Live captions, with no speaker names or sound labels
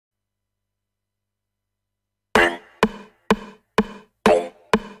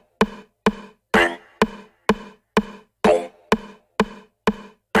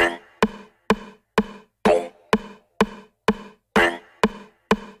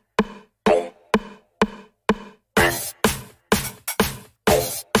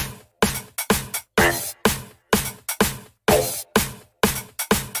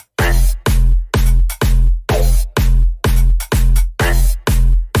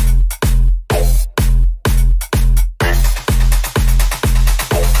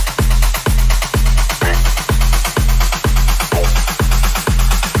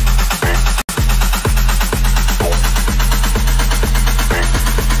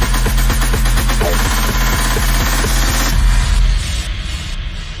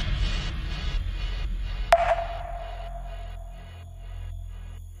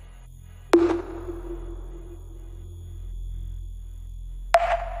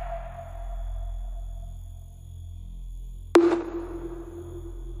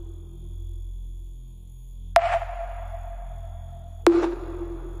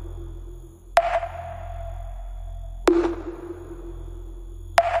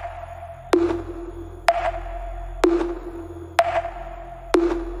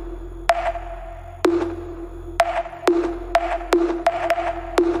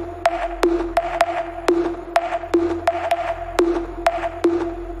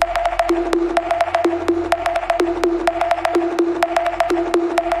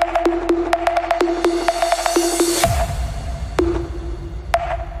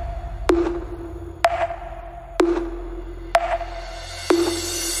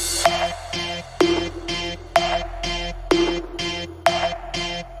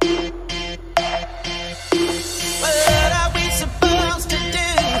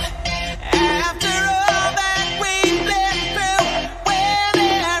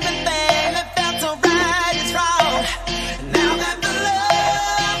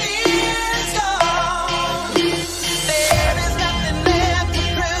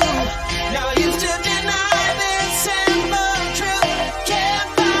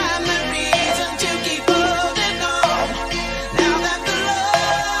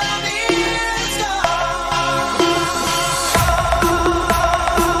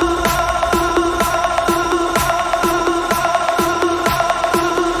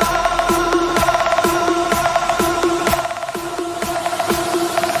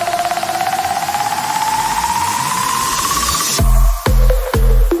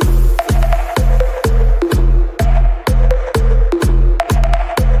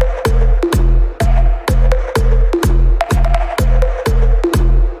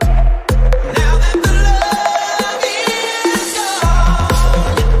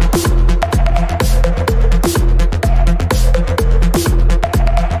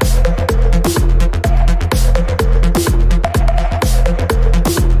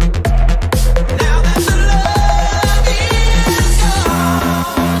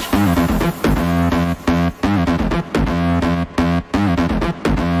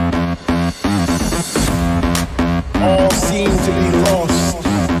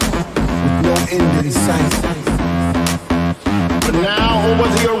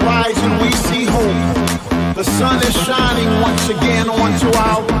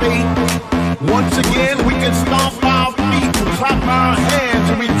our fate. Once again, we can stomp our feet and clap our hands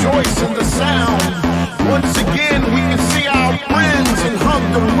and rejoice in the sound. Once again, we can see our friends and hug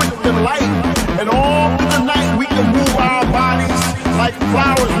them with delight. And all through the night, we can move our bodies like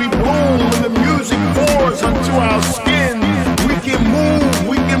flowers. We bloom when the music pours onto our skin. We can move,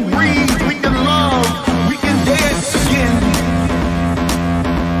 we can breathe, we can love, we can dance again.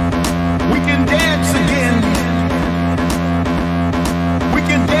 We can dance again. We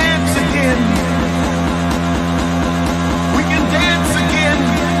can dance again. We can dance again.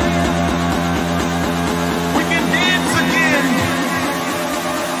 We can dance again.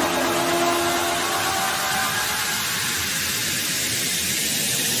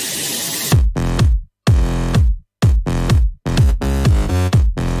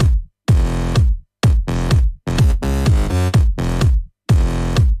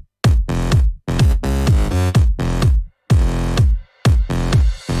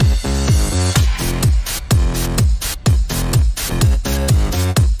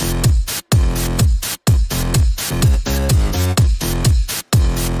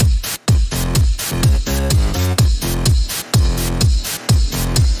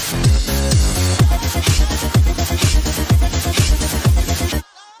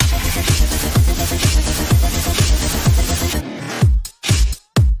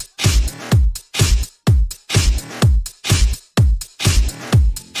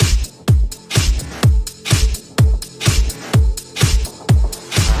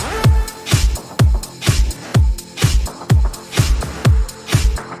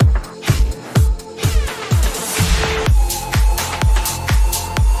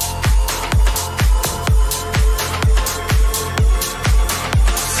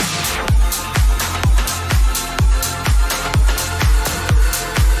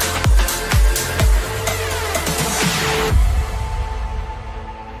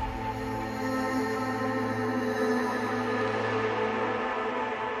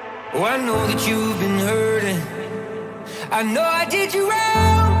 Oh, I know that you've been hurting. I know I did you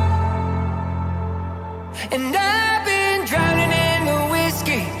wrong, and I've been drowning in the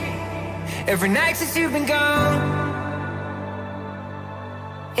whiskey every night since you've been gone.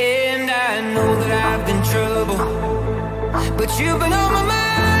 And I know that I've been trouble, but you've been on my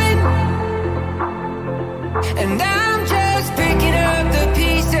mind. And I'm just picking up the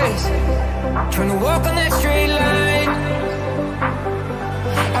pieces, trying to walk on that straight line.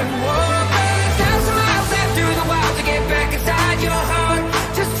 I'd walk 1,000 miles out through the wild to get back inside your heart,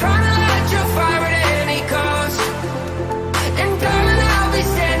 just trying to light your fire at any cost. And darling, I'll be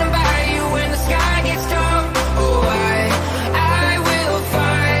standing by you when the sky gets dark. Oh, I will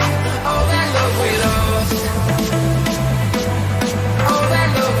find all that love we lost, all that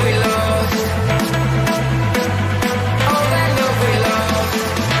love we lost, all that love we lost,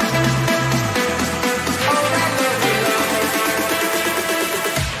 all that love we lost,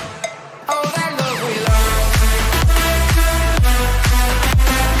 all that love we lost.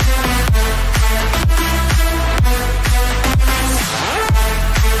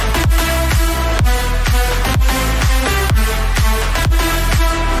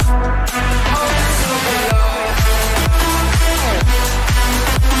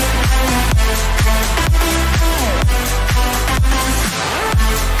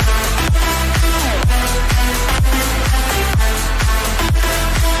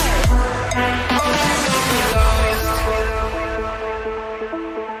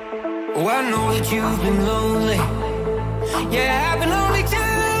 Oh, I know that you've been lonely. Yeah, I've been lonely too.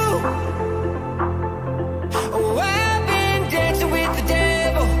 Oh, I've been dancing with the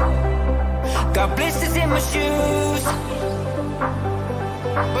devil, got blisters in my shoes,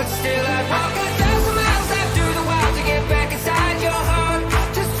 but still I'd walk 1,000 miles out through the wild to get back inside your heart,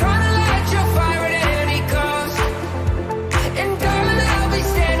 just trying to light your fire at any cost. And darling, I'll be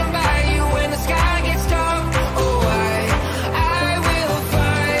standing by you when the sky gets dark. Oh, I will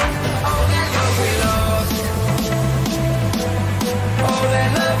find all that love we lost, all that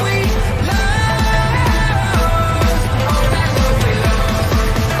love we lost, all that love we lost,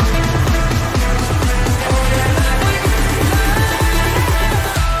 all that love we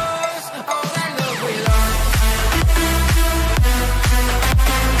lost, all that love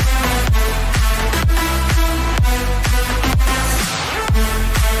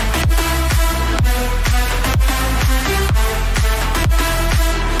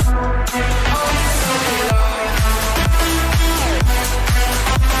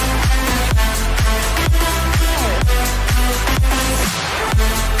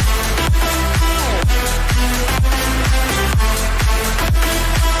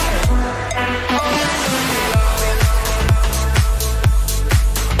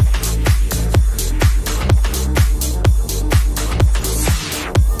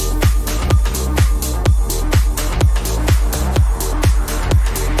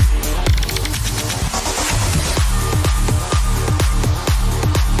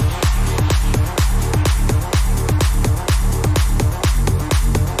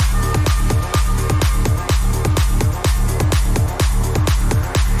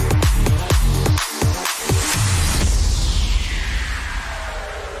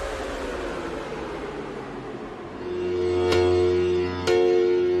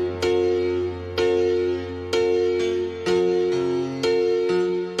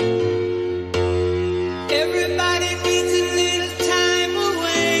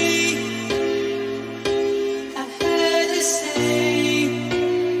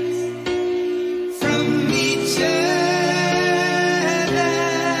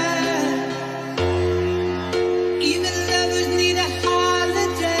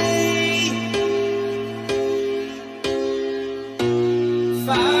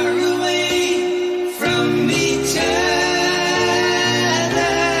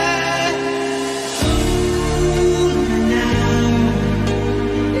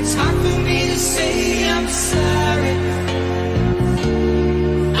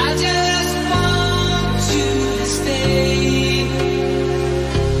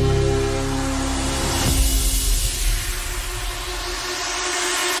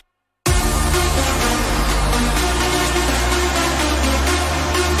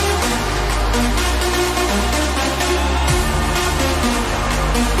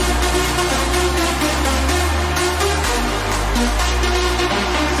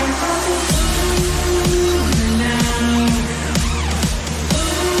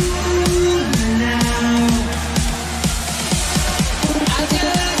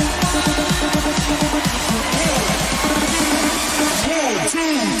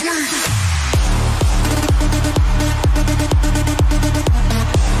done.